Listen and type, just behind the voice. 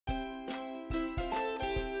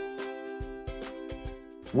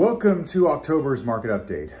Welcome to October's Market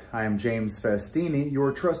Update. I am James Festini,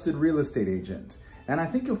 your trusted real estate agent, and I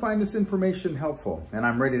think you'll find this information helpful, and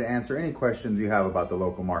I'm ready to answer any questions you have about the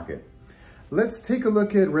local market. Let's take a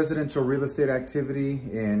look at residential real estate activity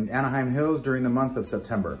in Anaheim Hills during the month of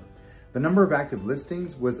September. The number of active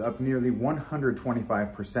listings was up nearly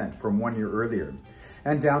 125% from 1 year earlier,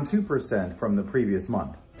 and down 2% from the previous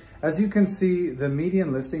month. As you can see, the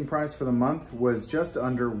median listing price for the month was just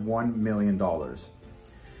under $1 million.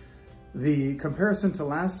 The comparison to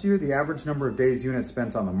last year, the average number of days units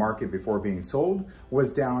spent on the market before being sold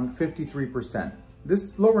was down 53%.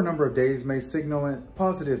 This lower number of days may signal a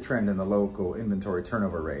positive trend in the local inventory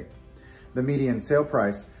turnover rate. The median sale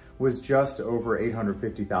price was just over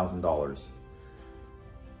 $850,000.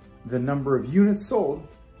 The number of units sold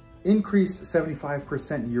increased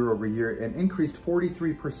 75% year over year and increased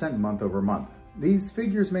 43% month over month. These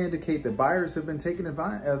figures may indicate that buyers have been taking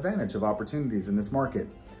advantage of opportunities in this market.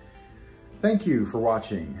 Thank you for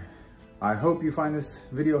watching. I hope you find this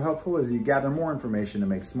video helpful as you gather more information to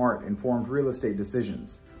make smart, informed real estate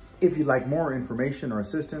decisions. If you'd like more information or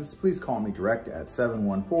assistance, please call me direct at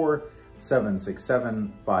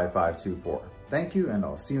 714-767-5524. Thank you, and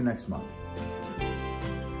I'll see you next month.